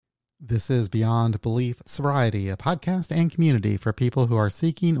This is Beyond Belief Sobriety, a podcast and community for people who are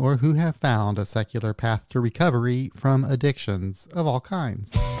seeking or who have found a secular path to recovery from addictions of all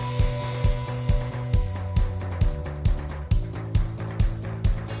kinds.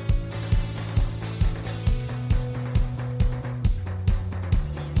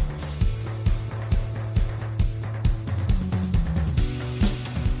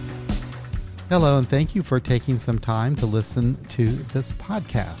 Hello, and thank you for taking some time to listen to this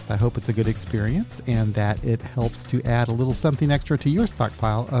podcast. I hope it's a good experience and that it helps to add a little something extra to your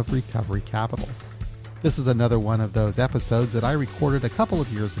stockpile of recovery capital. This is another one of those episodes that I recorded a couple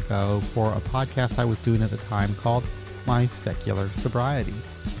of years ago for a podcast I was doing at the time called My Secular Sobriety.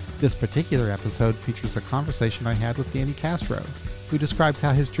 This particular episode features a conversation I had with Danny Castro, who describes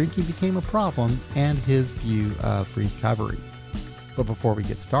how his drinking became a problem and his view of recovery. But before we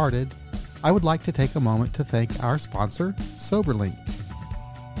get started, I would like to take a moment to thank our sponsor, SoberLink.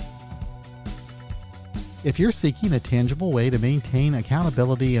 If you're seeking a tangible way to maintain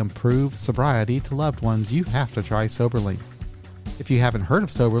accountability and prove sobriety to loved ones, you have to try SoberLink. If you haven't heard of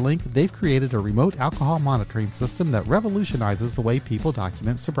SoberLink, they've created a remote alcohol monitoring system that revolutionizes the way people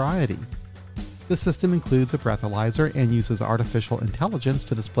document sobriety. The system includes a breathalyzer and uses artificial intelligence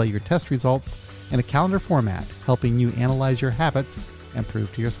to display your test results in a calendar format, helping you analyze your habits and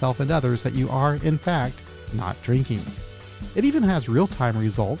prove to yourself and others that you are, in fact, not drinking. It even has real-time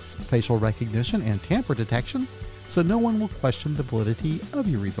results, facial recognition, and tamper detection, so no one will question the validity of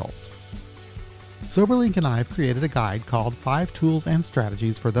your results. SoberLink and I have created a guide called 5 Tools and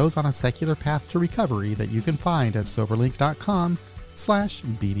Strategies for those on a secular path to recovery that you can find at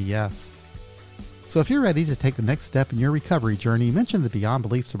soberlink.com/BDS. So if you're ready to take the next step in your recovery journey, mention the Beyond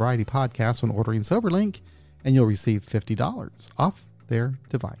Belief Sobriety podcast when ordering SoberLink, and you'll receive $50 off their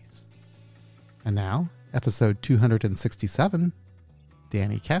device. And now, episode 267,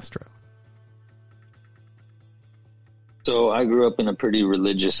 Danny Castro. So I grew up in a pretty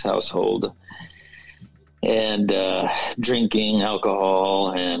religious household, and drinking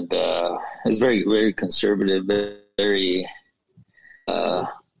alcohol, and it's very, very conservative, very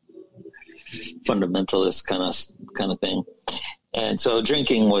fundamentalist kind of thing. And so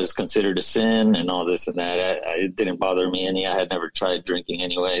drinking was considered a sin and all this and that. It didn't bother me any. I had never tried drinking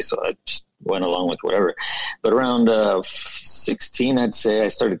anyway, so I just went along with whatever. But around 16, I'd say, I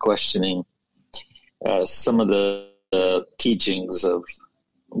started questioning some of the teachings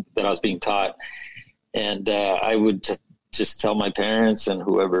that I was being taught. And I would just tell my parents and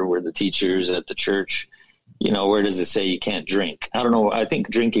whoever were the teachers at the church, where does it say you can't drink? I don't know. I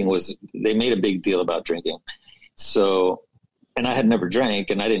think they made a big deal about drinking. So... And I had never drank,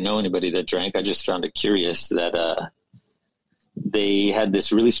 and I didn't know anybody that drank. I just found it curious that they had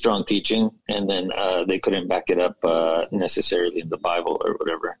this really strong teaching, and then they couldn't back it up necessarily in the Bible or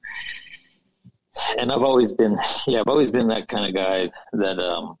whatever. And I've always been that kind of guy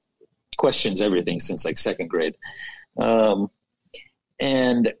that questions everything since like second grade. And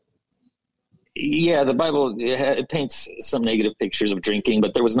yeah, the Bible, it paints some negative pictures of drinking,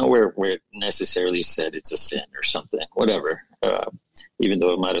 but there was nowhere where it necessarily said it's a sin or something, whatever. Even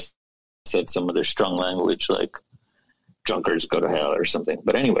though it might have said some of their strong language, like drunkards go to hell or something.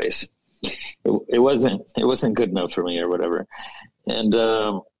 But anyways, it wasn't good enough for me or whatever. And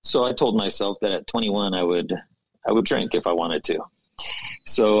so I told myself that at 21 I would drink if I wanted to.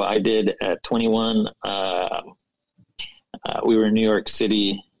 So I did at 21. We were in New York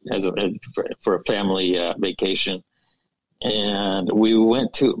City for a family vacation, and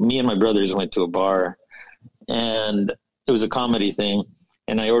me and my brothers went to a bar, and it was a comedy thing,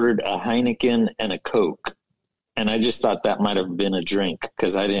 and I ordered a Heineken and a Coke, and I just thought that might have been a drink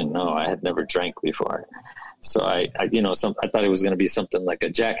because I didn't know. I had never drank before, so I thought it was going to be something like a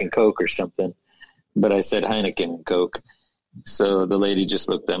Jack and Coke or something, but I said Heineken and Coke. So the lady just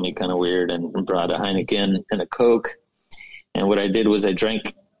looked at me kind of weird and brought a Heineken and a Coke, and what I did was I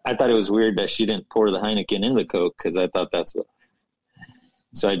drank. I thought it was weird that she didn't pour the Heineken in the Coke because I thought that's what.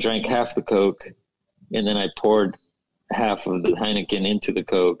 So I drank half the Coke, and then I poured half of the Heineken into the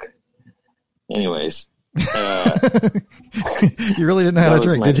Coke. Anyways. You really didn't know how to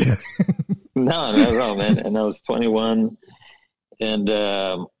drink, did you? No, man. And I was 21, and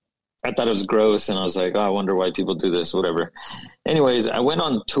I thought it was gross, and I was like, I wonder why people do this, whatever. Anyways, I went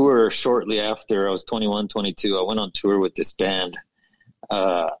on tour shortly after. I was 21, 22. I went on tour with this band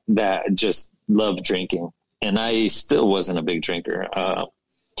that just loved drinking, and I still wasn't a big drinker.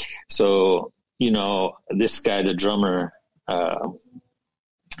 So, this guy, the drummer,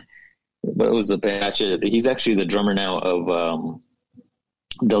 what was the band? He's actually the drummer now of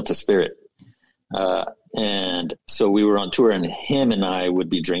Delta Spirit. And so we were on tour, and him and I would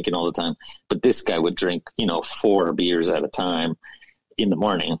be drinking all the time. But this guy would drink, 4 beers at a time in the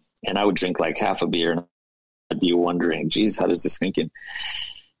morning, and I would drink like half a beer, and I'd be wondering, geez, how does this sink in?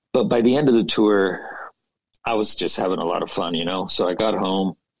 But by the end of the tour, I was just having a lot of fun, So I got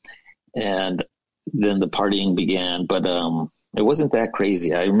home, and then the partying began. But it wasn't that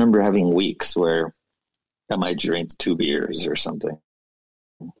crazy. I remember having weeks where I might drink 2 beers or something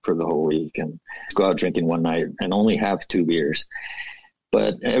for the whole week, and go out drinking one night and only have 2 beers.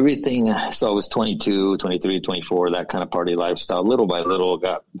 But everything, so I was 22, 23, 24, that kind of party lifestyle, little by little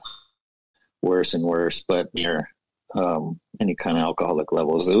got worse and worse, but near any kind of alcoholic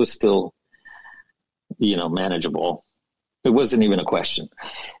levels, it was still, manageable. It wasn't even a question.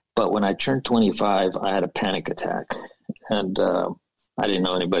 But when I turned 25, I had a panic attack, and I didn't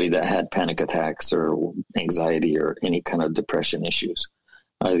know anybody that had panic attacks or anxiety or any kind of depression issues.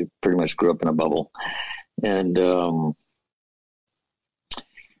 I pretty much grew up in a bubble. And the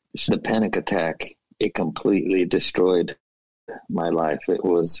panic attack, it completely destroyed my life. It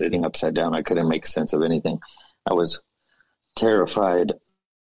was sitting upside down. I couldn't make sense of anything. I was terrified.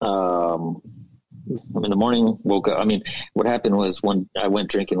 In the morning, woke up. What happened was I went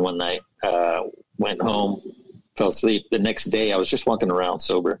drinking one night, went home, fell asleep. The next day, I was just walking around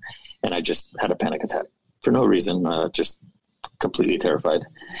sober, and I just had a panic attack for no reason, just completely terrified.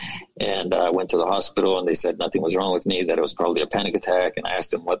 And I went to the hospital, and they said nothing was wrong with me, that it was probably a panic attack. And I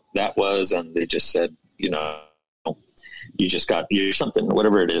asked them what that was, and they just said, you just got something,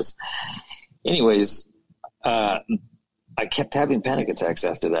 whatever it is. Anyways, I kept having panic attacks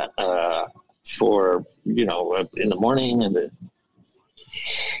after that, for, in the morning, and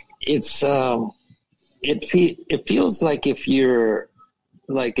it feels like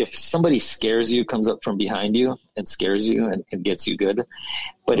if somebody scares you, comes up from behind you and scares you and gets you good,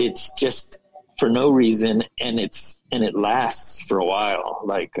 but it's just for no reason, and it lasts for a while.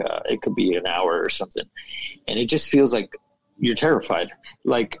 It could be an hour or something, and it just feels like you're terrified.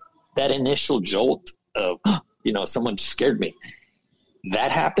 Like that initial jolt of, someone scared me,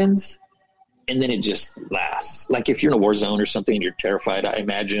 that happens, and then it just lasts. Like if you're in a war zone or something and you're terrified, I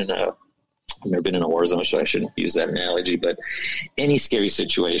imagine, I've never been in a war zone, so I shouldn't use that analogy, but any scary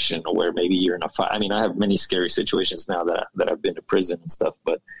situation where maybe you're in a fight. I have many scary situations now that I've been to prison and stuff,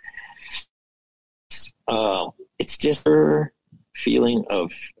 but it's just a feeling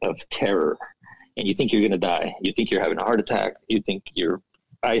of terror, and you think you're going to die. You think you're having a heart attack. You think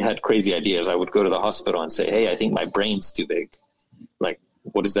I had crazy ideas. I would go to the hospital and say, hey, I think my brain's too big. Like,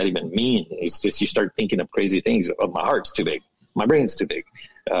 what does that even mean? It's just, you start thinking of crazy things. Oh, my heart's too big. My brain's too big.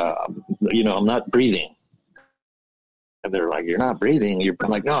 I'm not breathing. And they're like, you're not breathing. I'm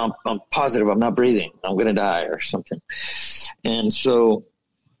like, no, I'm positive I'm not breathing. I'm going to die or something. And so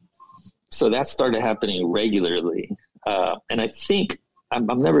that started happening regularly. And I think, I'm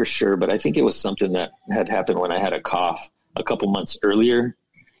never sure, but I think it was something that had happened when I had a cough a couple months earlier.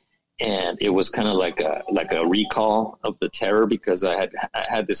 And it was kind of like a recall of the terror, because I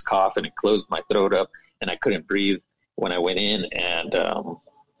had this cough and it closed my throat up and I couldn't breathe when I went in, and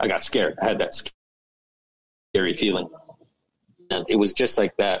I got scared. I had that scary feeling. And it was just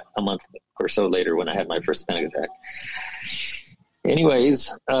like that a month or so later when I had my first panic attack.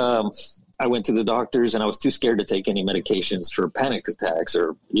 Anyways, I went to the doctors, and I was too scared to take any medications for panic attacks,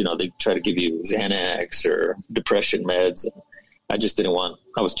 or, they try to give you Xanax or depression meds. I just didn't want,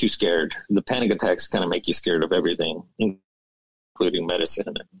 I was too scared. The panic attacks kind of make you scared of everything, including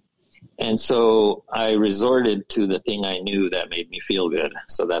medicine. And so I resorted to the thing I knew that made me feel good.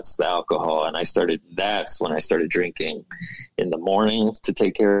 So that's the alcohol. And that's when I started drinking in the morning to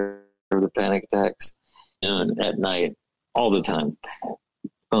take care of the panic attacks, and at night all the time.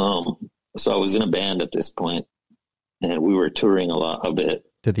 So I was in a band at this point, and we were touring a bit.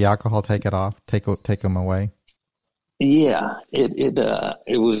 Did the alcohol take it off? Take them away? Yeah,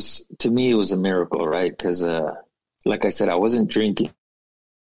 it was, to me, it was a miracle, right? Because, like I said, I wasn't drinking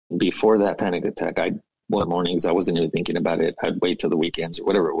before that panic attack. One mornings, I wasn't even thinking about it. I'd wait till the weekends or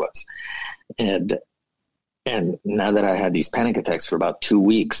whatever it was. And now that I had these panic attacks for about 2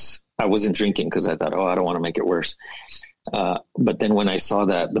 weeks, I wasn't drinking because I thought, I don't want to make it worse. But then when I saw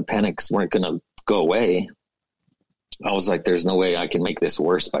that the panics weren't going to go away, I was like, there's no way I can make this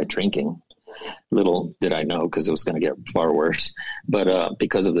worse by drinking. Little did I know, because it was going to get far worse, but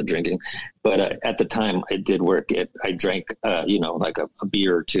because of the drinking. But at the time, it did work. I drank, like a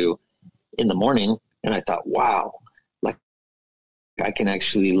beer or two in the morning, and I thought, wow, like I can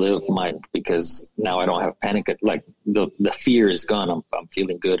actually live because now I don't have panic. Like the fear is gone. I'm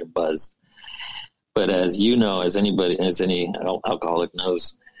feeling good and buzzed. But as you know, as any alcoholic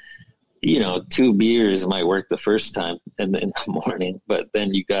knows, 2 beers might work the first time in the morning, but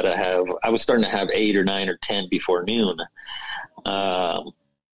then you got to I was starting to have 8 or 9 or 10 before noon. And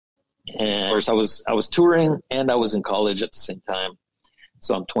of course I was touring and I was in college at the same time.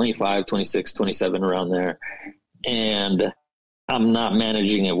 So I'm 25, 26, 27 around there. And I'm not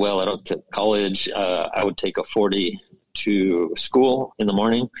managing it well. I don't take college. I would take a 40 to school in the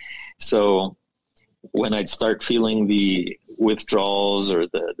morning. So when I'd start feeling the withdrawals or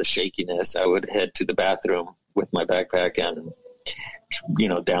the shakiness, I would head to the bathroom with my backpack and,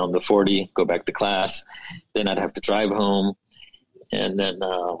 down the 40, go back to class. Then I'd have to drive home. And then,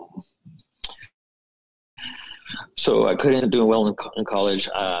 so I couldn't do well in college.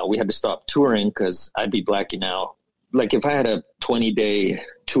 We had to stop touring because I'd be blacking out. Like if I had a 20-day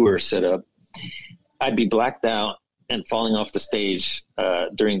tour set up, I'd be blacked out and falling off the stage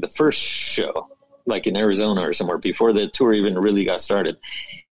during the first show, like in Arizona or somewhere, before the tour even really got started.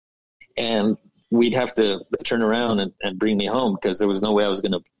 And we'd have to turn around and bring me home because there was no way I was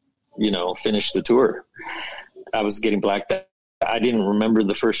going to, finish the tour. I was getting blacked out. I didn't remember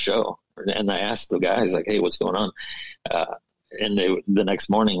the first show. And I asked the guys, like, hey, what's going on? And the next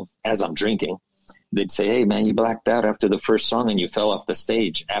morning, as I'm drinking, they'd say, hey, man, you blacked out after the first song and you fell off the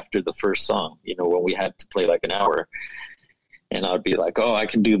stage after the first song, when we had to play like an hour. And I'd be like, oh, I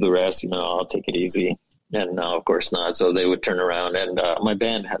can do the rest, I'll take it easy. And no, of course not. So they would turn around. And my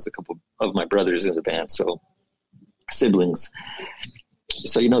band has a couple of my brothers in the band, so siblings.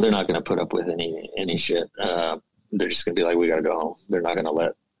 So, they're not going to put up with any shit. They're just going to be like, we got to go home. They're not going to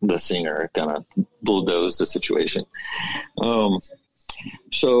let the singer kind of bulldoze the situation.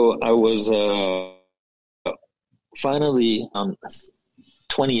 So I was finally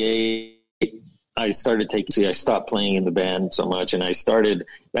 28. I stopped playing in the band so much. And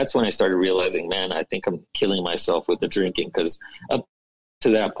that's when I started realizing, man, I think I'm killing myself with the drinking. Because up to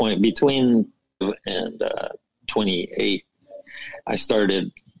that point, between and 28,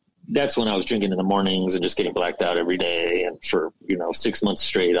 that's when I was drinking in the mornings and just getting blacked out every day. And for, 6 months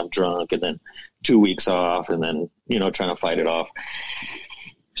straight, I'm drunk, and then 2 weeks off, and then, trying to fight it off.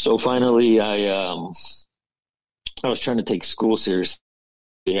 So finally I was trying to take school seriously,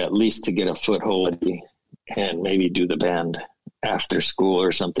 at least to get a foothold and maybe do the band after school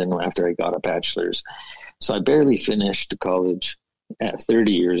or something after I got a bachelor's. So I barely finished college at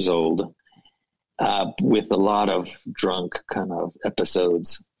 30 years old, with a lot of drunk kind of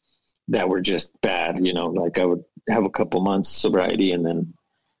episodes that were just bad, like I would have a couple months sobriety, and then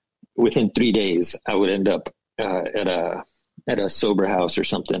within 3 days I would end up at a sober house or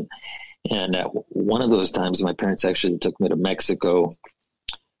something. And at one of those times, my parents actually took me to Mexico,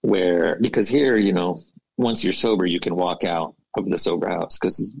 because here, once you're sober, you can walk out of the sober house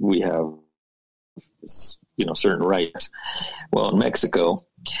because we have, certain rights. Well, in Mexico,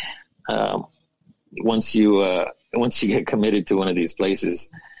 once you get committed to one of these places,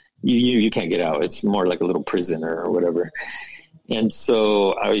 you can't get out. It's more like a little prison or whatever. And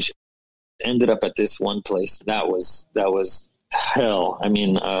so I ended up at this one place that was hell. I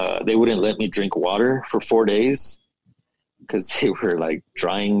mean, they wouldn't let me drink water for 4 days because they were like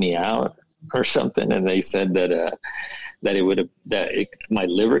drying me out or something. And they said that my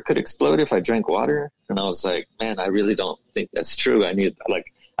liver could explode if I drank water. And I was like, man, I really don't think that's true.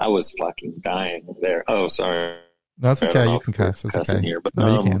 I was fucking dying there. Oh, sorry. That's okay. You can cuss. It's okay. Here, but,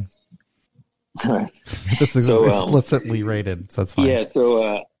 no, you can. All right. This is explicitly rated, so it's fine. Yeah.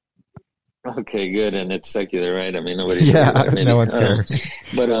 So, okay, good. And it's secular, right? I mean, nobody. No one cares.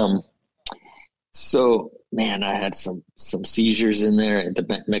 But so man, I had some seizures in there at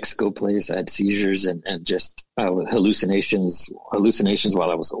the Mexico place. I had seizures and just hallucinations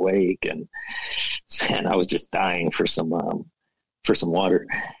while I was awake, and I was just dying for some water.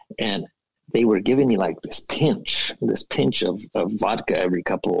 And they were giving me like this pinch of vodka every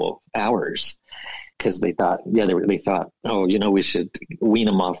couple of hours because they thought, oh, we should wean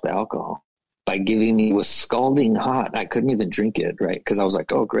them off the alcohol by giving me, it was scalding hot. I couldn't even drink it, right? Because I was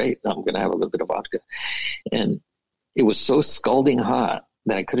like, oh, great, I'm going to have a little bit of vodka. And it was so scalding hot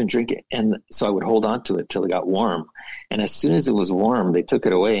that I couldn't drink it. And so I would hold on to it till it got warm. And as soon as it was warm, they took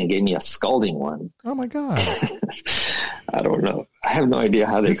it away and gave me a scalding one. Oh, my God. I don't know. I have no idea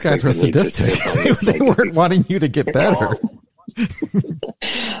how these guys were sadistic. They weren't wanting you to get better.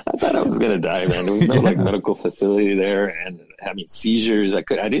 I thought I was going to die, man. There was no medical facility there, and having seizures. I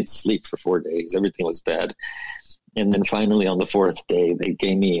didn't sleep for 4 days. Everything was bad. And then finally on the fourth day, they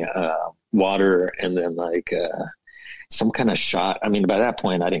gave me water and then some kind of shot. I mean, by that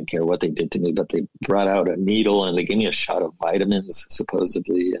point, I didn't care what they did to me, but they brought out a needle and they gave me a shot of vitamins,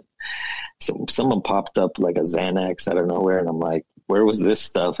 supposedly. And someone popped up like a Xanax out of nowhere, and I'm like, where was this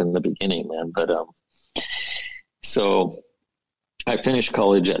stuff in the beginning, man? But so I finished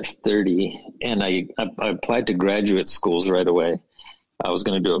college at 30, and I applied to graduate schools right away. I was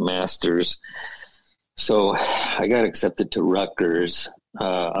going to do a master's. So I got accepted to Rutgers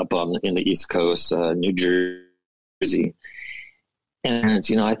up in the East Coast, New Jersey. And,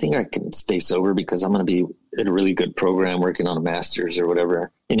 I think I can stay sober because I'm going to be at a really good program working on a master's or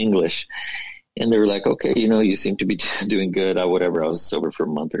whatever in English. And they were like, okay, you seem to be doing good. Whatever. I was sober for a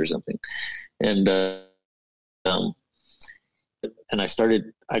month or something. And I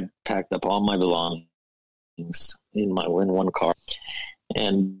packed up all my belongings in one car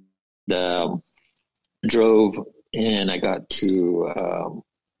and drove, and I got to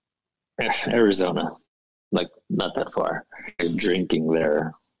Arizona, like not that far, drinking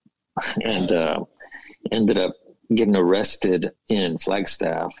there, and ended up getting arrested in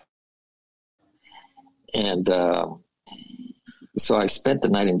Flagstaff. And so I spent the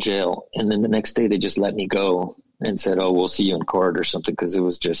night in jail, and then the next day they just let me go and said, "Oh, we'll see you in court" or something, because it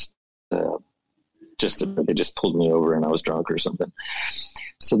was they just pulled me over and I was drunk or something.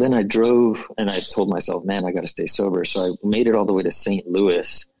 So then I drove, and I told myself, man, I got to stay sober. So I made it all the way to St.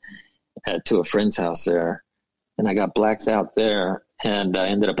 Louis to a friend's house there, and I got blacked out there, and I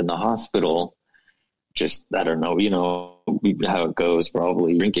ended up in the hospital. Just, I don't know, how it goes,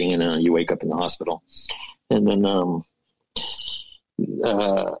 probably drinking, and then you wake up in the hospital. And then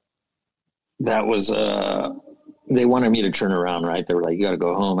that was they wanted me to turn around, right? They were like, you got to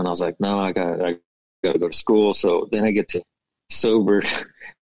go home. And I was like, no, I got to go to school. So then I get to sobered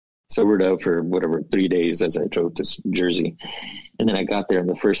up for whatever 3 days as I drove to Jersey. And then I got there, and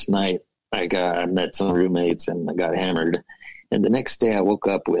the first night I met some roommates and I got hammered. And the next day I woke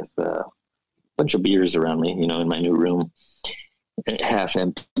up with a bunch of beers around me, in my new room, half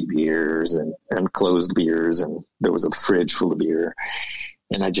empty beers and unclosed beers. And there was a fridge full of beer.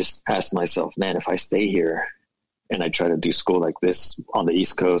 And I just asked myself, man, if I stay here and I try to do school like this on the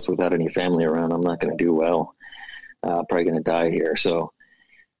East Coast without any family around, I'm not going to do well. Probably going to die here. So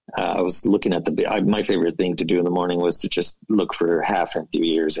I was looking at my favorite thing to do in the morning was to just look for half empty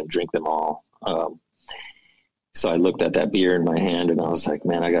beers and drink them all. So I looked at that beer in my hand, and I was like,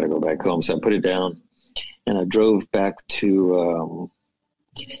 man, I got to go back home. So I put it down, and I drove back home.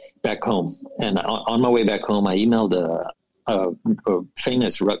 And on my way back home, I emailed a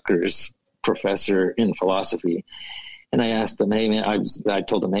famous Rutgers professor in philosophy, and I asked him, hey, man, I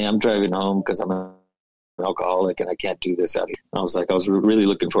told him, hey, I'm driving home because I'm an alcoholic and I can't do this out here. And I was like, I was really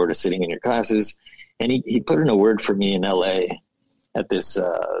looking forward to sitting in your classes. And he put in a word for me in LA at this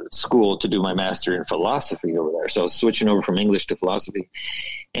school to do my master in philosophy over there. So I was switching over from English to philosophy.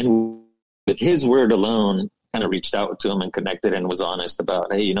 And with his word alone, kind of reached out to him and connected and was honest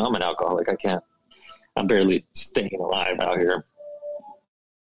about, hey, I'm an alcoholic. I'm barely staying alive out here.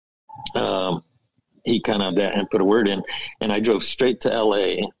 He kind of and put a word in, and I drove straight to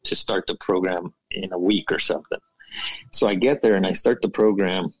LA to start the program in a week or something. So I get there and I start the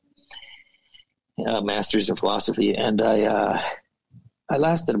program, master's in philosophy, and I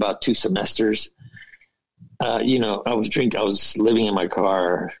lasted about 2 semesters. I was living in my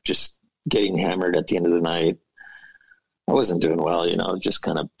car, just getting hammered at the end of the night. I wasn't doing well, just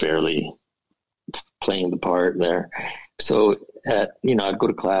kind of barely playing the part there. So I'd go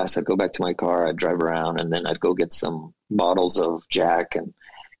to class, I'd go back to my car, I'd drive around, and then I'd go get some bottles of Jack and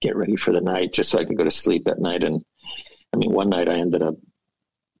get ready for the night just so I could go to sleep at night. And one night I ended up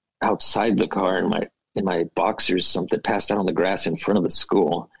outside the car in my boxers, something passed out on the grass in front of the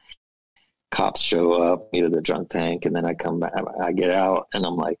school. Cops show up, meet at the drunk tank, and then I come back, I get out, and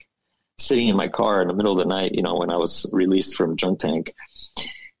I'm like sitting in my car in the middle of the night, when I was released from drunk tank,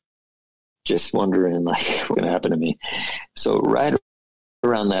 just wondering like what's going to happen to me. So right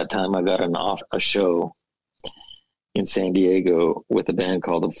around that time, I got a show in San Diego with a band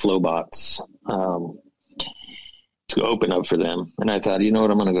called the Flowbots to open up for them. And I thought, you know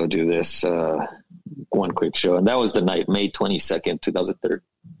what, I'm going to go do this one quick show. And that was the night, May 22nd,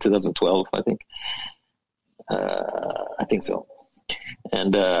 2012, I think. I think so.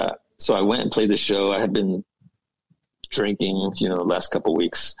 And so I went and played the show. I had been drinking, the last couple of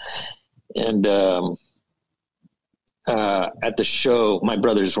weeks. And at the show, my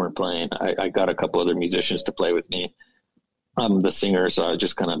brothers weren't playing. I got a couple other musicians to play with me. I'm the singer, so I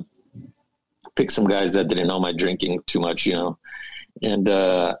just kind of picked some guys that didn't know my drinking too much, and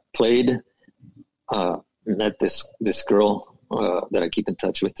played. Met this girl that I keep in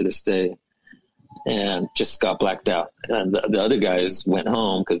touch with to this day, and just got blacked out. And the other guys went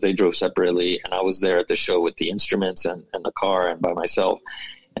home because they drove separately, and I was there at the show with the instruments and the car and by myself.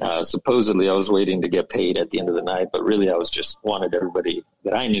 Supposedly I was waiting to get paid at the end of the night, but really I was just wanted everybody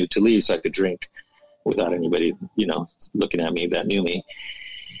that I knew to leave so I could drink without anybody, looking at me that knew me.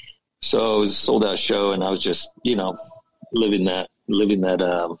 So it was a sold out show, and I was just, living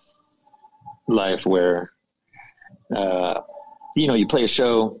that life where, you play a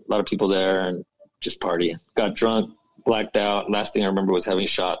show, a lot of people there, and just party. Got drunk, blacked out. Last thing I remember was having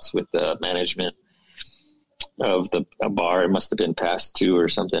shots with the management of a bar. It must have been past 2 or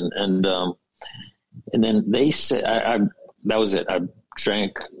something. And then they said, that was it. I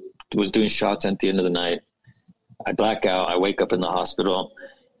drank, was doing shots at the end of the night. I black out. I wake up in the hospital,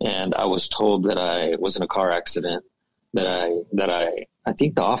 and I was told that I was in a car accident, that I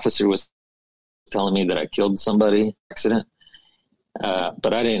think the officer was telling me that I killed somebody accident.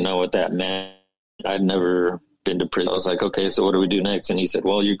 But I didn't know what that meant. I'd never been to prison. I was like, okay, so what do we do next? And he said,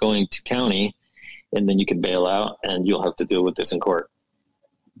 well, you're going to county, and then you can bail out, and you'll have to deal with this in court.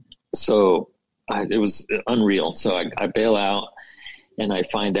 So it was unreal. So I bail out, and I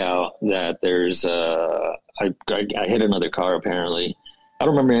find out that there's I hit another car apparently. I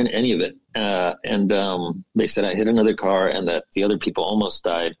don't remember any of it. And they said I hit another car and that the other people almost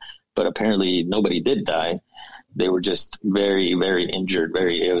died, but apparently nobody did die. They were just very, very injured.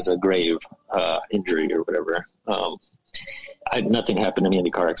 It was a grave injury or whatever. Nothing happened to me in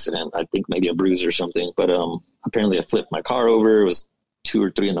the car accident. I think maybe a bruise or something, but apparently I flipped my car over. It was 2 or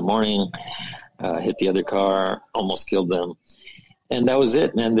 3 in the morning. Hit the other car, almost killed them. And that was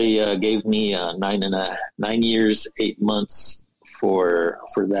it. And they gave me 9 years, 8 months for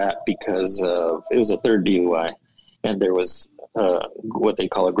that because it was a third DUI, and there was what they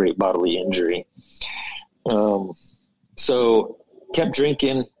call a great bodily injury. So kept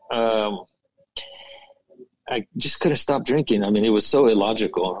drinking. I just couldn't stop drinking. I mean, it was so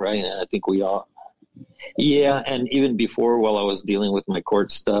illogical, right? And I think we all, yeah. And even before, while I was dealing with my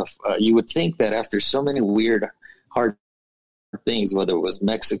court stuff, you would think that after so many weird, hard things, whether it was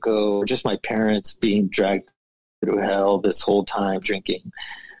Mexico or just my parents being dragged through hell this whole time drinking,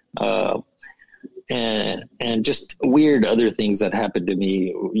 and just weird other things that happened to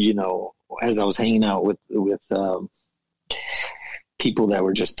me, as I was hanging out with people that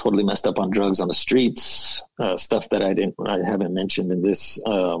were just totally messed up on drugs on the streets, stuff that I haven't mentioned in this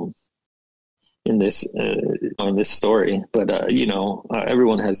story, but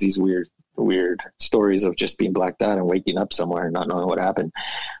everyone has these weird stories of just being blacked out and waking up somewhere and not knowing what happened.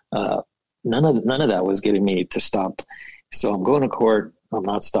 None of that was getting me to stop. So I'm going to court. I'm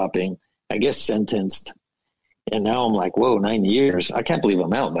not stopping. I get sentenced. And now I'm like, whoa, 9 years. I can't believe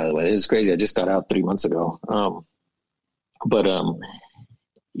I'm out, by the way. This is crazy. I just got out 3 months ago.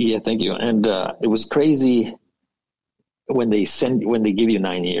 Yeah, thank you. And it was crazy when they give you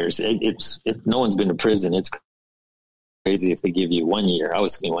 9 years. It's if no one's been to prison, it's crazy if they give you 1 year. I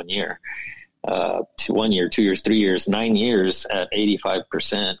was thinking 1 year. 1 year, 2 years, 3 years, 9 years at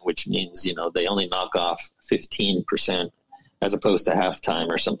 85%, which means, they only knock off 15% as opposed to halftime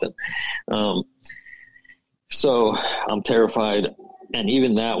or something. So I'm terrified, and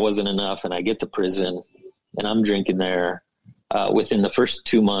even that wasn't enough. And I get to prison, and I'm drinking there. Within the first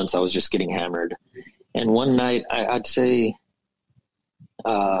 2 months, I was just getting hammered. And one night, I'd say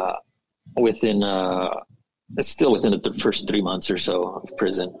within the first 3 months or so of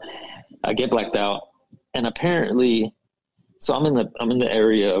prison, I get blacked out, and apparently, so I'm in the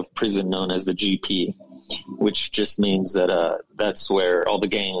area of prison known as the GP, which just means that that's where all the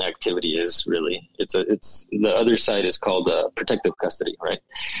gang activity is. Really, it's the other side is called protective custody, right?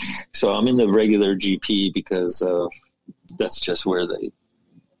 So I'm in the regular GP because that's just where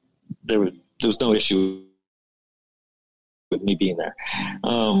there was no issue with me being there.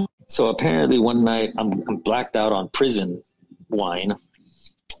 So apparently, one night I'm blacked out on prison wine,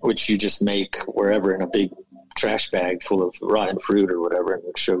 which you just make wherever in a big trash bag full of rotten fruit or whatever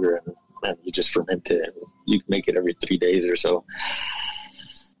and sugar, and you just ferment it, and you can make it every 3 days or so.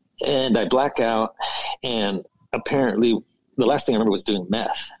 And I black out, and apparently the last thing I remember was doing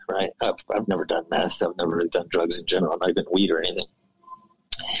meth, right? I've never done meth. I've never really done drugs in general, not even weed or anything.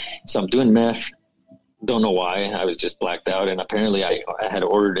 So I'm doing meth. Don't know why. I was just blacked out, and apparently I had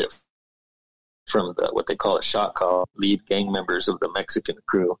ordered it from what they call a shot call, lead gang members of the Mexican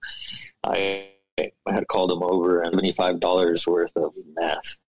crew. I had called them over, and $25 worth of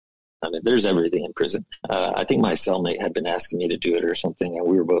meth. I mean, there's everything in prison. I think my cellmate had been asking me to do it or something, and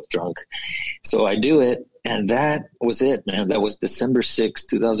we were both drunk. So I do it, and that was it, man. That was December 6th,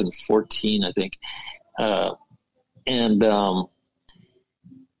 2014, I think.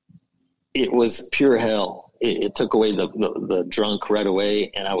 It was pure hell. It took away the drunk right away,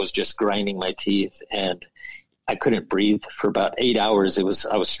 and I was just grinding my teeth. And I couldn't breathe for about 8 hours. I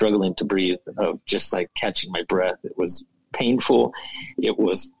was struggling to breathe, of just like catching my breath. It was painful. It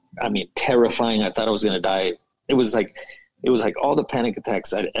was, terrifying. I thought I was going to die. It was like all the panic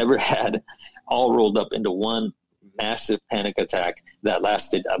attacks I'd ever had all rolled up into one massive panic attack that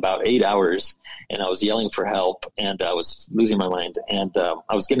lasted about 8 hours. And I was yelling for help, and I was losing my mind. And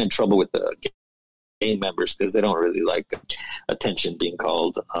I was getting in trouble with the gang members because they don't really like attention being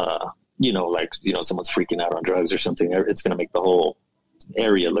called. Someone's freaking out on drugs or something. It's going to make the whole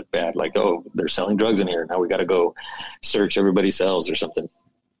area look bad. Like, oh, they're selling drugs in here. Now we got to go search everybody's cells or something.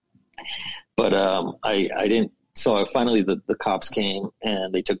 But I didn't. So finally the cops came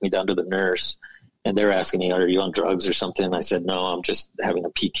and they took me down to the nurse, and they're asking me, are you on drugs or something? And I said, no, I'm just having a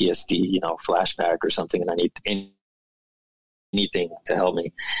PTSD, flashback or something. And I need anything to help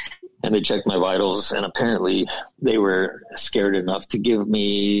me. And they checked my vitals, and apparently they were scared enough to give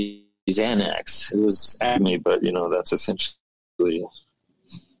me Xanax. It was at me, but that's essentially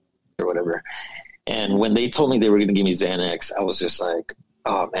or whatever. And when they told me they were going to give me Xanax, I was just like,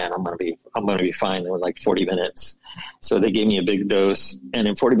 oh man, I'm going to be fine in like 40 minutes. So they gave me a big dose, and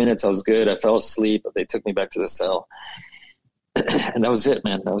in 40 minutes I was good. I fell asleep, but they took me back to the cell. And that was it,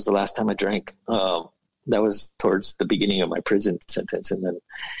 man. That was the last time I drank. That was towards the beginning of my prison sentence. And then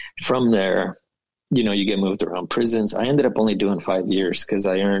from there, you get moved around prisons. I ended up only doing 5 years because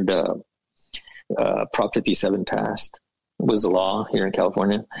I earned Prop 57 passed. It was a law here in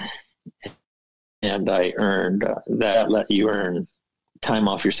California. And I earned that let you earn time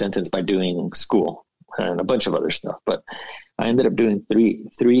off your sentence by doing school and a bunch of other stuff. But I ended up doing three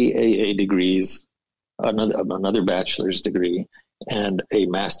AA degrees, another bachelor's degree, and a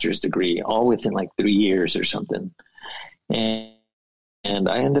master's degree, all within like 3 years or something. And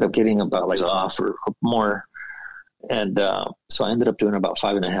I ended up getting about like off or more. And so I ended up doing about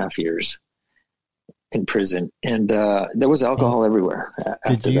 5.5 years in prison. And there was alcohol everywhere.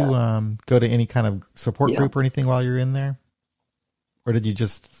 Did you go to any kind of support group or anything while you were in there? Or did you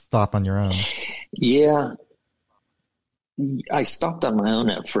just stop on your own? Yeah. I stopped on my own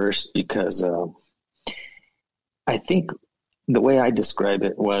at first because I think the way I describe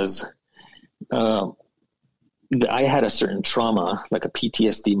it was I had a certain trauma, like a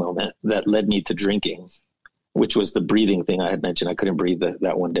PTSD moment, that led me to drinking, which was the breathing thing I had mentioned. I couldn't breathe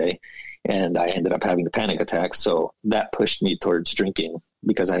that one day, and I ended up having a panic attack. So that pushed me towards drinking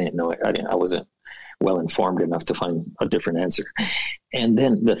because I didn't know it. I wasn't well informed enough to find a different answer. And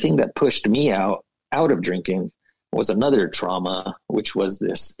then the thing that pushed me out of drinking was another trauma, which was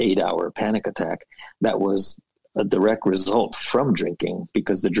this 8-hour panic attack that was a direct result from drinking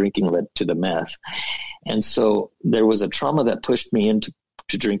because the drinking led to the meth. And so there was a trauma that pushed me into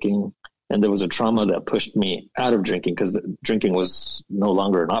drinking, and there was a trauma that pushed me out of drinking because drinking was no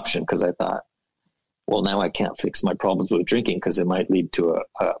longer an option because I thought, well, now I can't fix my problems with drinking because it might lead to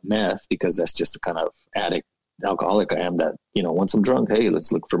a meth because that's just the kind of addict, alcoholic I am that, once I'm drunk, hey,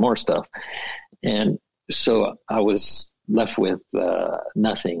 let's look for more stuff. And so I was left with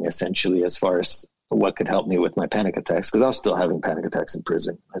nothing essentially as far as what could help me with my panic attacks because I was still having panic attacks in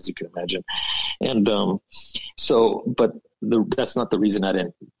prison, as you can imagine. And but that's not the reason I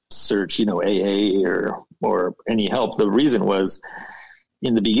didn't search, AA or any help. The reason was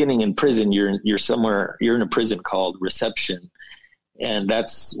in the beginning in prison, you're in a prison called reception, and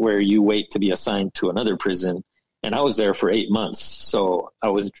that's where you wait to be assigned to another prison. And I was there for 8 months. So I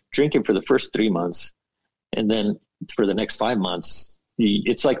was drinking for the first 3 months. And then for the next 5 months,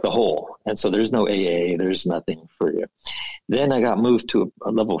 it's like the hole. And so there's no AA, there's nothing for you. Then I got moved to a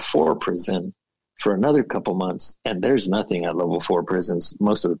level 4 prison for another couple months. And there's nothing at level 4 prisons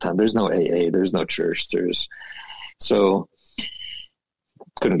most of the time. There's no AA, there's no church. So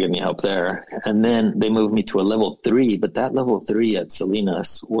couldn't get any help there. And then they moved me to a level 3, but that level 3 at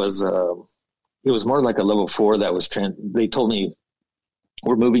Salinas was, it was more like a level 4 that was, they told me,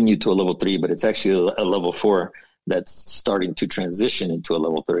 we're moving you to a level 3, but it's actually a level 4 that's starting to transition into a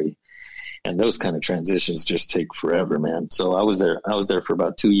level 3. And those kind of transitions just take forever, man. So I was there for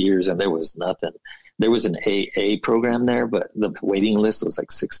about 2 years and there was nothing. There was an AA program there, but the waiting list was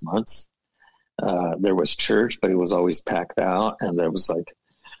like 6 months. There was church, but it was always packed out. And there was like,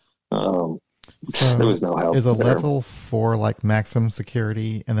 there was no help. Is a level 4 like maximum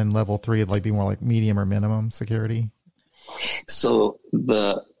security, and then level 3 would like be more like medium or minimum security? So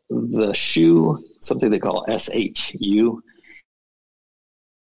the SHU, something they call SHU,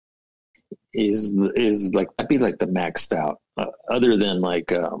 is like, that'd be like the maxed out. Other than like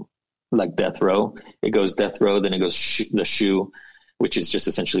death row, it goes death row, then it goes the SHU, which is just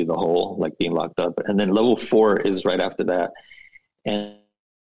essentially the hole, like being locked up, and then level 4 is right after that, and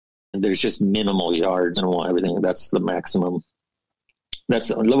and there's just minimal yards and everything. That's the maximum.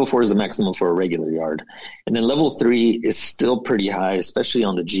 That's level 4 is the maximum for a regular yard. And then level 3 is still pretty high, especially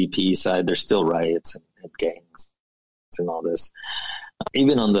on the GP side. There's still riots and gangs and all this.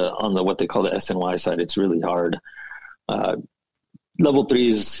 Even on the what they call the SNY side, it's really hard. Level 3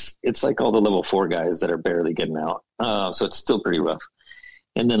 is, it's like all the level 4 guys that are barely getting out. So it's still pretty rough.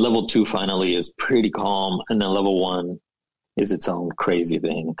 And then level 2 finally is pretty calm. And then level 1 is its own crazy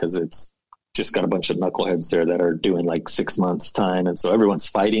thing because it's just got a bunch of knuckleheads there that are doing like 6 months time. And so everyone's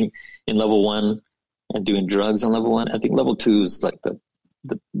fighting in level 1 and doing drugs on level 1. I think level 2 is like the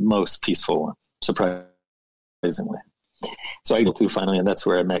most peaceful one, surprisingly. So I go through finally, and that's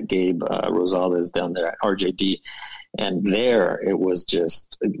where I met Gabe Rosales down there at RJD. And there it was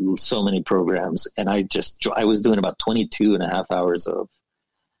just so many programs. And I was doing about 22 and a half hours of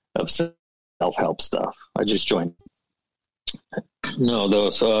self-help stuff. I just joined. No, though.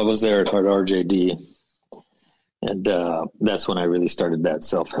 So I was there at RJD, and that's when I really started that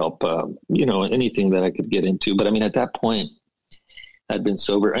self-help, anything that I could get into. But I mean, at that point, I'd been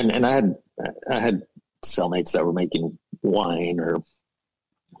sober, and I had cellmates that were making wine or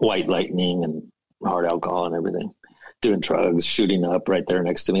white lightning and hard alcohol and everything, doing drugs, shooting up right there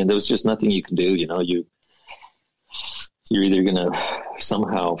next to me. And there was just nothing you can do. You're either going to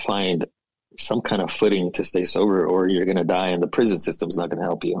somehow find some kind of footing to stay sober, or you're going to die, and the prison system's not going to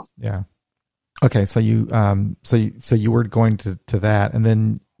help you. Yeah. Okay. So you, so you were going to that, and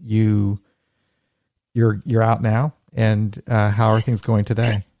then you're out now, and how are things going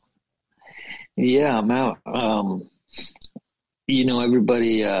today? Yeah, I'm out.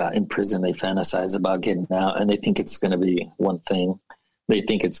 Everybody in prison, they fantasize about getting out, and they think it's going to be one thing. They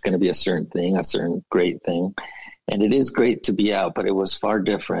think it's going to be a certain thing, a certain great thing. And it is great to be out, but it was far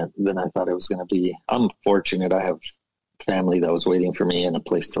different than I thought it was going to be. I'm fortunate. I have family that was waiting for me and a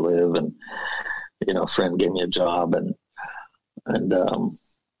place to live. And, a friend gave me a job, and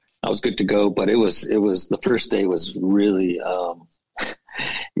I was good to go. But it was the first day was really,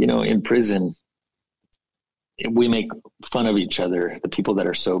 in prison, we make fun of each other, the people that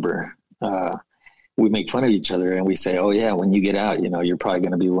are sober. We make fun of each other, and we say, oh yeah, when you get out, you're probably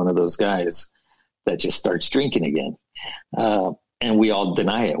going to be one of those guys that just starts drinking again. And we all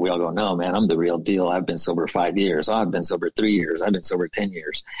deny it. We all go, no, man, I'm the real deal. I've been sober 5 years. Oh, I've been sober 3 years. I've been sober 10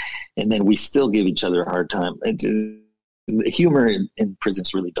 years. And then we still give each other a hard time. The humor in prison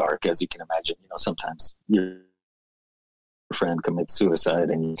is really dark, as you can imagine. Sometimes your friend commits suicide,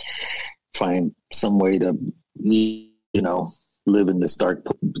 and you find some way to, live in this dark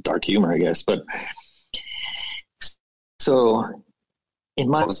humor, I guess. But so in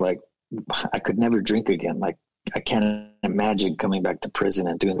my, I was like, I could never drink again. Like, I can't imagine coming back to prison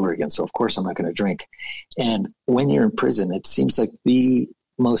and doing it again. So of course I'm not going to drink. And when you're in prison, it seems like the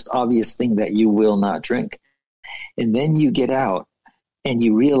most obvious thing that you will not drink. And then you get out and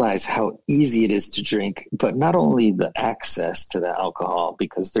you realize how easy it is to drink, but not only the access to the alcohol,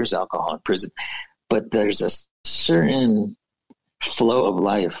 because there's alcohol in prison, but there's a certain flow of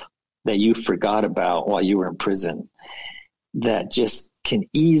life that you forgot about while you were in prison that just can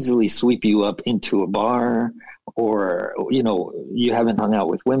easily sweep you up into a bar, or, you haven't hung out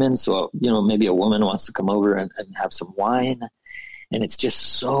with women. So, maybe a woman wants to come over and have some wine. And it's just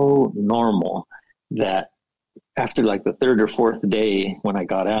so normal that after like the third or fourth day when I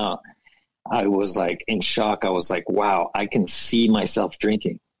got out, I was like in shock. I was like, wow, I can see myself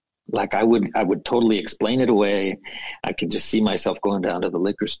drinking. Like I would totally explain it away. I could just see myself going down to the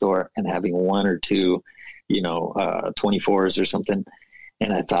liquor store and having one or two, 24s or something.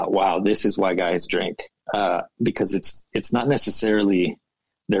 And I thought, wow, this is why guys drink, because it's not necessarily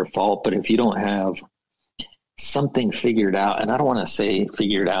their fault, but if you don't have something figured out, and I don't want to say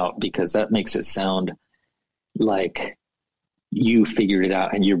figured out because that makes it sound like you figured it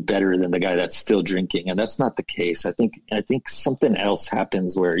out and you're better than the guy that's still drinking. And that's not the case. I think something else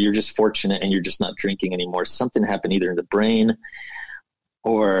happens where you're just fortunate and you're just not drinking anymore. Something happened either in the brain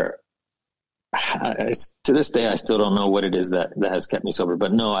or to this day, I still don't know what it is that has kept me sober.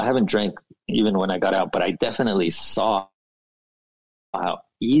 But no, I haven't drank even when I got out, but I definitely saw how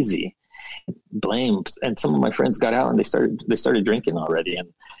easy blame. And some of my friends got out and they started drinking already and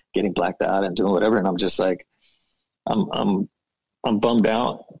getting blacked out and doing whatever. And I'm just like, I'm bummed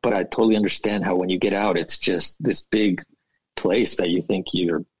out, but I totally understand how when you get out, it's just this big place that you think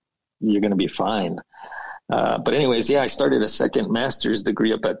you're going to be fine. But anyways, yeah, I started a second master's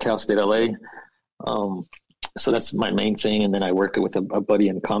degree up at Cal State LA. So that's my main thing. And then I work with a buddy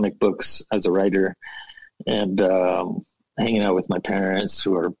in comic books as a writer, and hanging out with my parents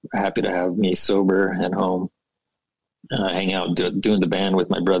who are happy to have me sober and home. hang out, doing the band with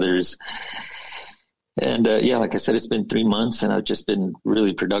my brothers. And yeah, like I said, it's been 3 months and I've just been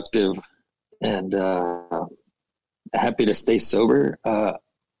really productive and happy to stay sober.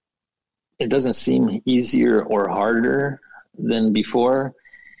 It doesn't seem easier or harder than before.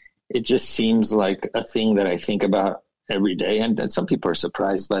 It just seems like a thing that I think about every day. And some people are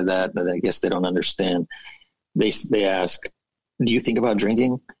surprised by that, but I guess they don't understand. They ask, do you think about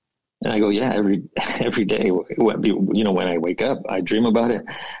drinking? And I go, yeah, every day. When I wake up, I dream about it.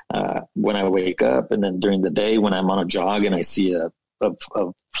 When I wake up, and then during the day, when I'm on a jog and I see a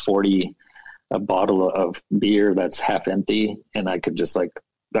bottle of beer that's half empty, and I could just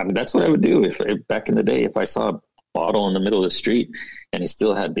that's what I would do if back in the day, if I saw a bottle in the middle of the street and he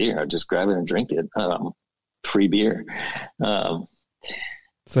still had beer, I'd just grab it and drink it. Free beer. So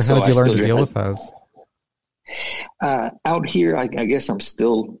how did you learn to deal with those? Out here, I guess I'm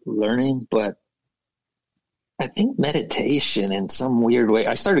still learning, but I think meditation in some weird way.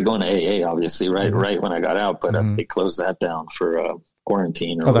 I started going to AA, obviously, right when I got out, but they closed that down for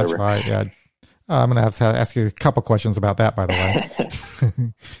quarantine or whatever. That's right. Yeah, I'm going to have to ask you a couple questions about that, by the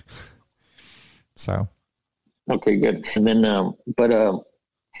way. So, okay, good. And then,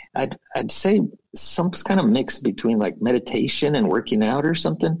 I'd say some kind of mix between like meditation and working out or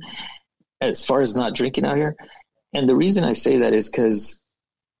something, as far as not drinking out here. And the reason I say that is because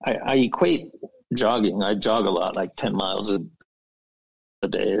I equate jogging. I jog a lot, like 10 miles a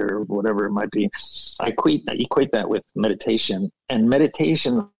day or whatever it might be. I equate that with meditation. And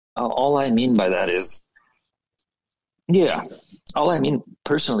meditation, all I mean by that is, all I mean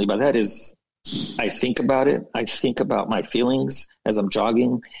personally by that is I think about it. I think about my feelings as I'm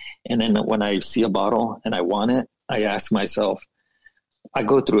jogging. And then when I see a bottle and I want it, I ask myself, I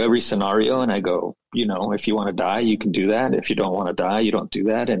go through every scenario and I go, if you want to die, you can do that. If you don't want to die, you don't do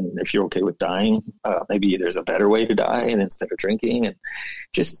that. And if you're okay with dying, maybe there's a better way to die, and instead of drinking. And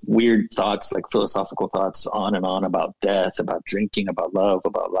just weird thoughts, like philosophical thoughts on and on about death, about drinking, about love,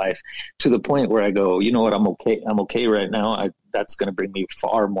 about life, to the point where I go, you know what, I'm okay right now. That's going to bring me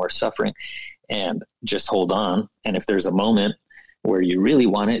far more suffering, and just hold on. And if there's a moment where you really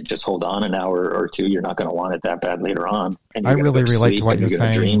want it, just hold on an hour or two. You're not going to want it that bad later on. And I really relate to what you're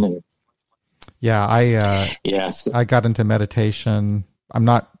saying. Yeah, I got into meditation. I'm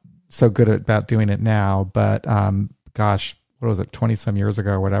not so good about doing it now, but gosh, what was it, 20 some years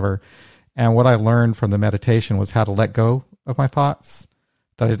ago or whatever. And what I learned from the meditation was how to let go of my thoughts,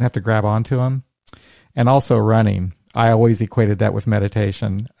 that I didn't have to grab onto them. And also running. I always equated that with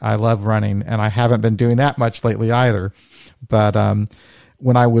meditation. I love running, and I haven't been doing that much lately either. But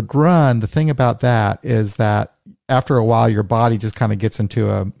when I would run, the thing about that is that after a while, your body just kind of gets into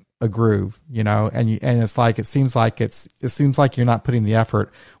a groove, and it's like, it seems like you're not putting the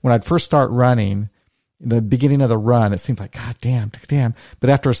effort. When I'd first start running, in the beginning of the run, it seemed like, God damn. But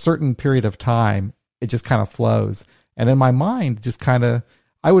after a certain period of time, it just kind of flows. And then my mind just kind of,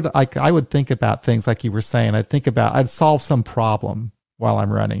 I would think about things like you were saying. I'd solve some problem while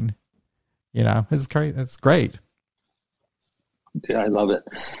I'm running. It's great. It's great. Yeah, I love it.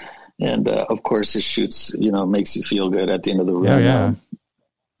 And of course it shoots, makes you feel good at the end of the run. Yeah.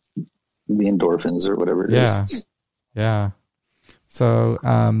 The endorphins or whatever it is. Yeah. So,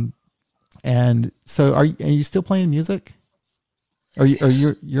 and so are you still playing music? Or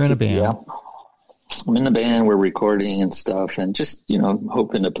you're in a band? Yeah. I'm in the band. We're recording and stuff, and just,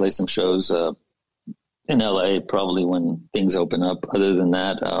 hoping to play some shows in LA probably when things open up. Other than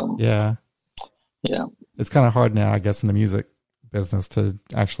that, yeah. It's kind of hard now, I guess, in the music business to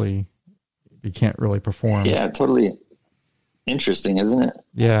actually, you can't really perform. Yeah, totally interesting, isn't it?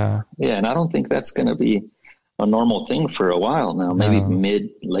 Yeah. Yeah, and I don't think that's going to be a normal thing for a while now.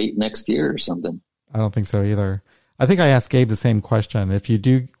 Maybe late next year or something. I don't think so either. I think I asked Gabe the same question.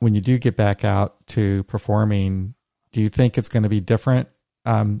 When you do get back out to performing, do you think it's going to be different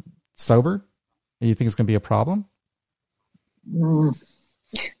sober? Do you think it's going to be a problem? No,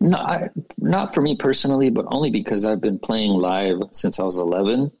 not for me personally, but only because I've been playing live since I was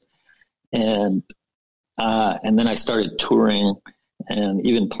 11, and then I started touring and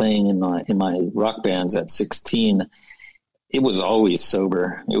even playing in my rock bands at 16. It was always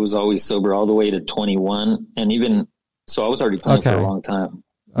sober. It was always sober all the way to 21. And even so, I was already playing for a long time.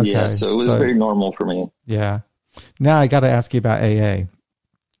 Okay. Yeah. So it was very normal for me. Yeah. Now I got to ask you about AA.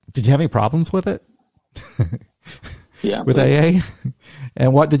 Did you have any problems with it? Yeah. With AA?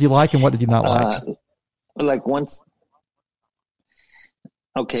 And what did you like and what did you not like? Like once.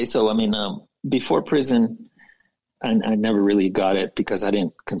 Okay. So, before prison, I never really got it because I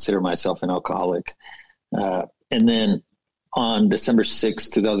didn't consider myself an alcoholic. And then on December 6,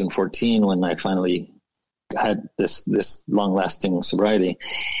 2014, when I finally had this long lasting sobriety,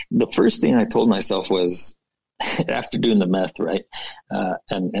 the first thing I told myself was, after doing the meth, right,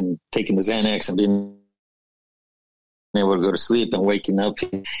 and taking the Xanax and being able to go to sleep and waking up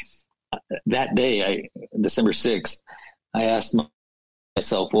that day, December 6th, I asked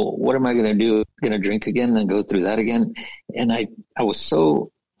myself, well, what am I going to do? Going to drink again and go through that again? And I was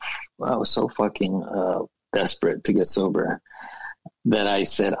so fucking desperate to get sober that I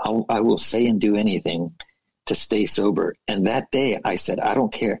said, I will say and do anything to stay sober. And that day I said, I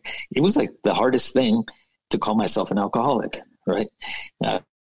don't care. It was like the hardest thing to call myself an alcoholic, right?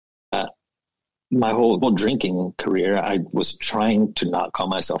 My whole drinking career, I was trying to not call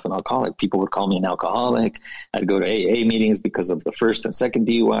myself an alcoholic. People would call me an alcoholic. I'd go to AA meetings because of the first and second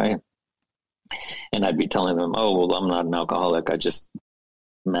DUI. And I'd be telling them, oh, well, I'm not an alcoholic. I just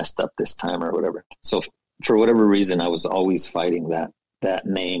messed up this time or whatever. So for whatever reason, I was always fighting that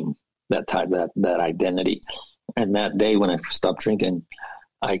name, that identity. And that day when I stopped drinking,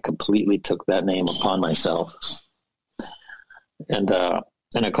 I completely took that name upon myself.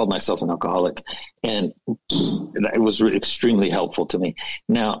 And I called myself an alcoholic, and it was extremely helpful to me.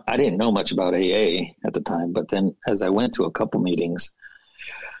 Now, I didn't know much about AA at the time, but then as I went to a couple meetings,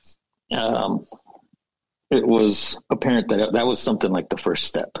 it was apparent that was something like the first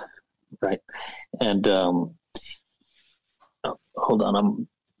step, right? And hold on, I'm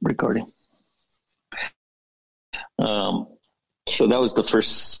recording. So that was the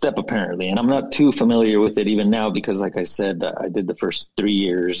first step, apparently. And I'm not too familiar with it even now because, like I said, I did the first 3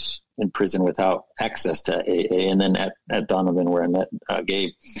 years in prison without access to AA. And then at Donovan, where I met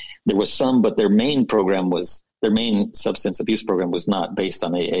Gabe, there was some, but their main substance abuse program was not based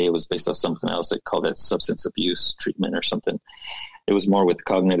on AA. It was based on something else. They called it substance abuse treatment or something. It was more with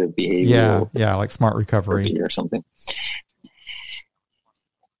cognitive behavior. Yeah, like smart recovery or something.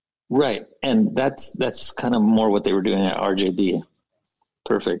 Right. And that's kind of more what they were doing at RJB.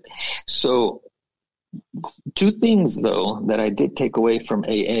 Perfect. So 2 things, though, that I did take away from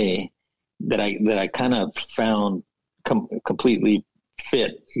AA that I kind of found completely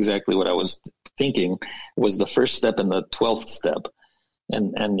fit exactly what I was thinking was the first step and the 12th step.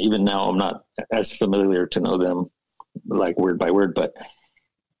 And even now I'm not as familiar to know them like word by word, but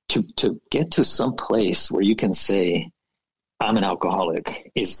to get to some place where you can say, I'm an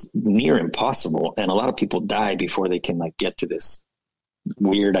alcoholic is near impossible. And a lot of people die before they can get to this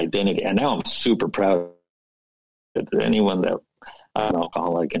weird identity. And now I'm super proud of anyone that I'm an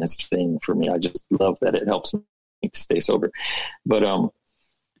alcoholic and it's a thing for me. I just love that it helps me stay sober. But,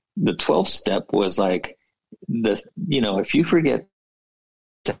 the 12th step was like if you forget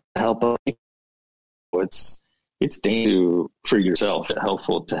to help, it's dangerous for yourself,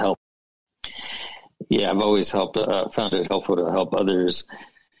 helpful to help. Yeah, I've always found it helpful to help others.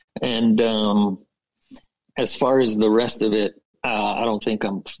 And as far as the rest of it, I don't think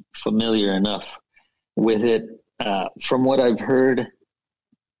I'm familiar enough with it. From what I've heard,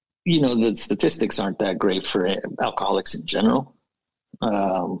 the statistics aren't that great for alcoholics in general,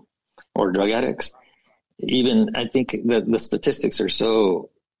 or drug addicts. Even I think that the statistics are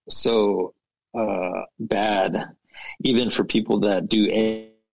so bad, even for people that do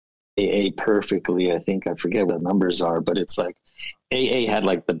AA perfectly. I think I forget what the numbers are, but it's like AA had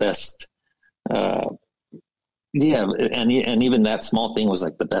like the best. And even that small thing was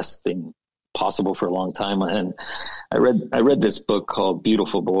like the best thing possible for a long time. And I read this book called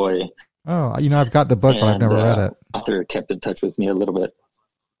Beautiful Boy. Oh, I've got the book, but I've never read it. Author kept in touch with me a little bit.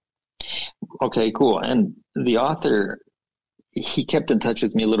 Okay, cool. And the author, he kept in touch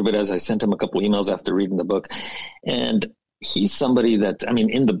with me a little bit as I sent him a couple emails after reading the book. And he's somebody that,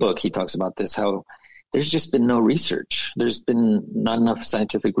 in the book, he talks about this, how there's just been no research. There's been not enough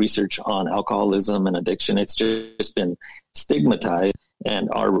scientific research on alcoholism and addiction. It's just been stigmatized. And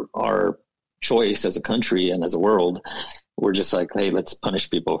our choice as a country and as a world, we're just like, hey, let's punish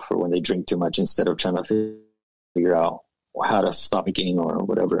people for when they drink too much instead of trying to figure out how to stop drinking or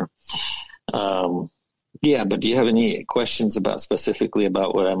whatever. But do you have any questions specifically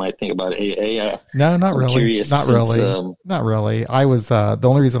about what I might think about AA? No, not really. Not really. I was, the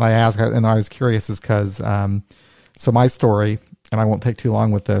only reason I asked and I was curious is because, so my story, and I won't take too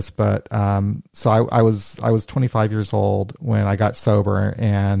long with this, but, so I was 25 years old when I got sober,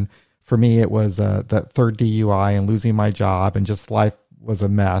 and for me, it was, that third DUI and losing my job, and just life was a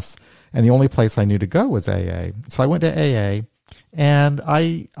mess. And the only place I knew to go was AA. So I went to AA. And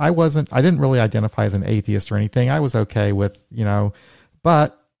I didn't really identify as an atheist or anything. I was okay with,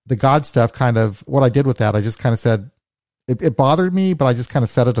 but the God stuff what I did with that, I just kind of said, it bothered me, but I just kind of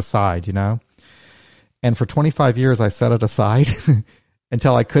set it aside, And for 25 years, I set it aside.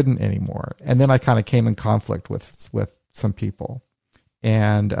 until I couldn't anymore. And then I kind of came in conflict with some people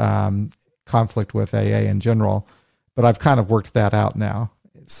and conflict with AA in general, but I've kind of worked that out now.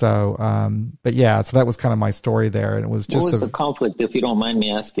 So, but yeah, so that was kind of my story there. And it was just what was the conflict, if you don't mind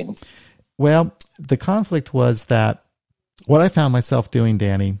me asking? Well, the conflict was that what I found myself doing,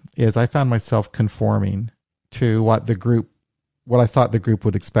 Danny, is I found myself conforming to what I thought the group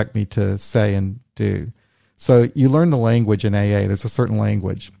would expect me to say and do. So you learn the language in AA. There's a certain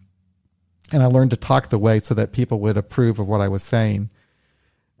language. And I learned to talk the way so that people would approve of what I was saying.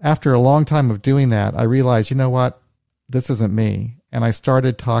 After a long time of doing that, I realized, you know what? This isn't me. And I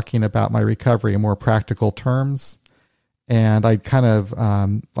started talking about my recovery in more practical terms. And I kind of,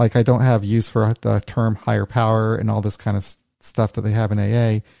 I don't have use for the term higher power and all this kind of stuff that they have in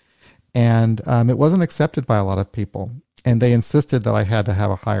AA. And it wasn't accepted by a lot of people. And they insisted that I had to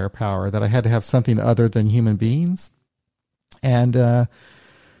have a higher power, that I had to have something other than human beings. And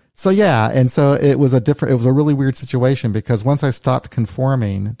so it was a really weird situation, because once I stopped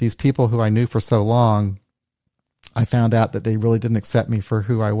conforming, these people who I knew for so long, I found out that they really didn't accept me for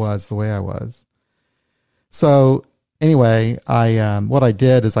who I was, the way I was. So anyway, what I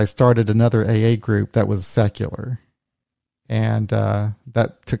did is I started another AA group that was secular, and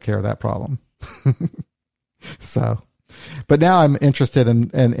that took care of that problem. So, but now I'm interested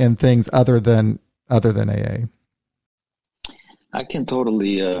in things other than AA. I can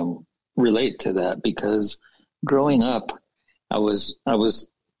totally relate to that, because growing up, I was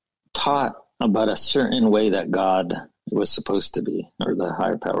taught about a certain way that God was supposed to be, or the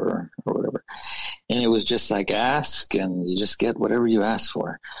higher power, or whatever. And it was just like, ask and you just get whatever you ask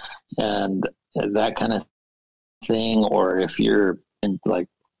for, and that kind of thing. Or if you're in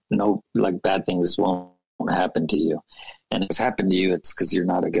bad things won't happen to you, and if it's happened to you, it's because you're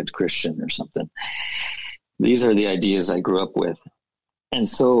not a good Christian or something. These are the ideas I grew up with. And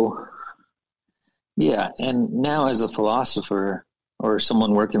so, yeah. And now as a philosopher, or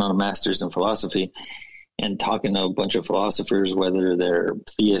someone working on a master's in philosophy, and talking to a bunch of philosophers, whether they're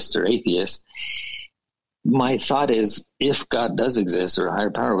theist or atheist, my thought is, if God does exist, or a higher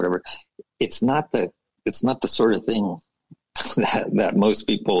power or whatever, it's not the sort of thing that most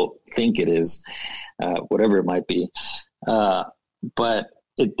people think it is, whatever it might be. But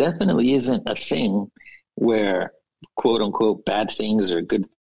it definitely isn't a thing where, quote unquote, bad things or good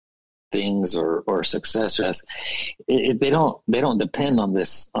things or success, they don't depend on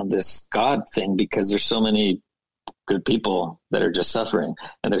this God thing, because there's so many good people that are just suffering,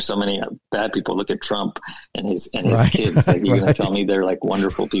 and there's so many bad people. Look at Trump and his right. kids. Like, you're gonna tell me they're like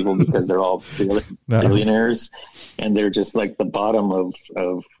wonderful people because they're all billionaires, and they're just like the bottom of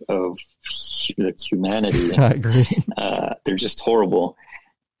humanity. I agree. They're just horrible.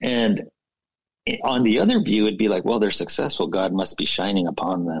 And on the other view, it'd be like, well, they're successful, God must be shining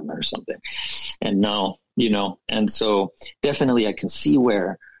upon them or something. And no, and so definitely I can see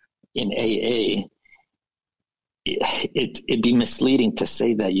where in AA, it'd be misleading to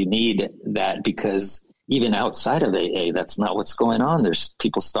say that you need that, because even outside of AA, that's not what's going on. There's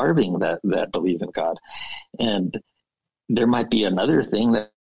people starving that believe in God. And there might be another thing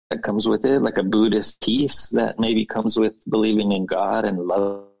that comes with it, like a Buddhist peace that maybe comes with believing in God and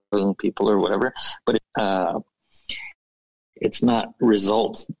loving people or whatever, but it's not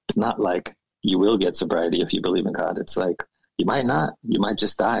results. It's not like you will get sobriety if you believe in God. It's like, you might not, you might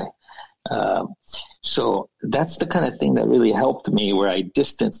just die. So that's the kind of thing that really helped me, where I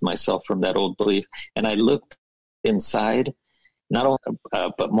distanced myself from that old belief, and I looked inside, not only,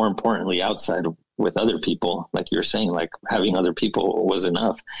 but more importantly, outside with other people. Like you're saying, like having other people was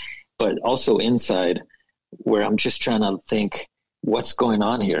enough, but also inside, where I'm just trying to think, what's going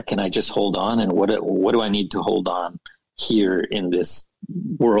on here? Can I just hold on? And what do I need to hold on here in this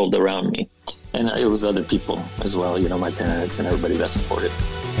world around me? And it was other people as well, my parents and everybody that supported.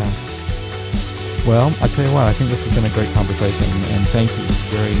 Yeah. Well, I tell you what, I think this has been a great conversation, and thank you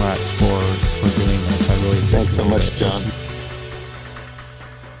very much for doing this. I really appreciate it. Thanks so much, John.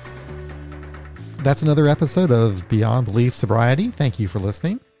 That's another episode of Beyond Belief Sobriety. Thank you for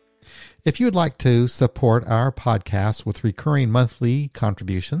listening. If you would like to support our podcast with recurring monthly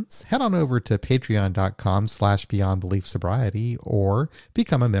contributions, head on over to patreon.com/beyondbeliefsobriety or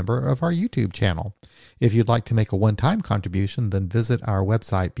become a member of our YouTube channel. If you'd like to make a one-time contribution, then visit our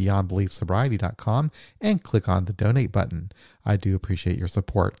website, beyondbeliefsobriety.com, and click on the donate button. I do appreciate your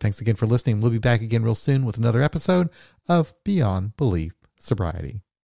support. Thanks again for listening. We'll be back again real soon with another episode of Beyond Belief Sobriety.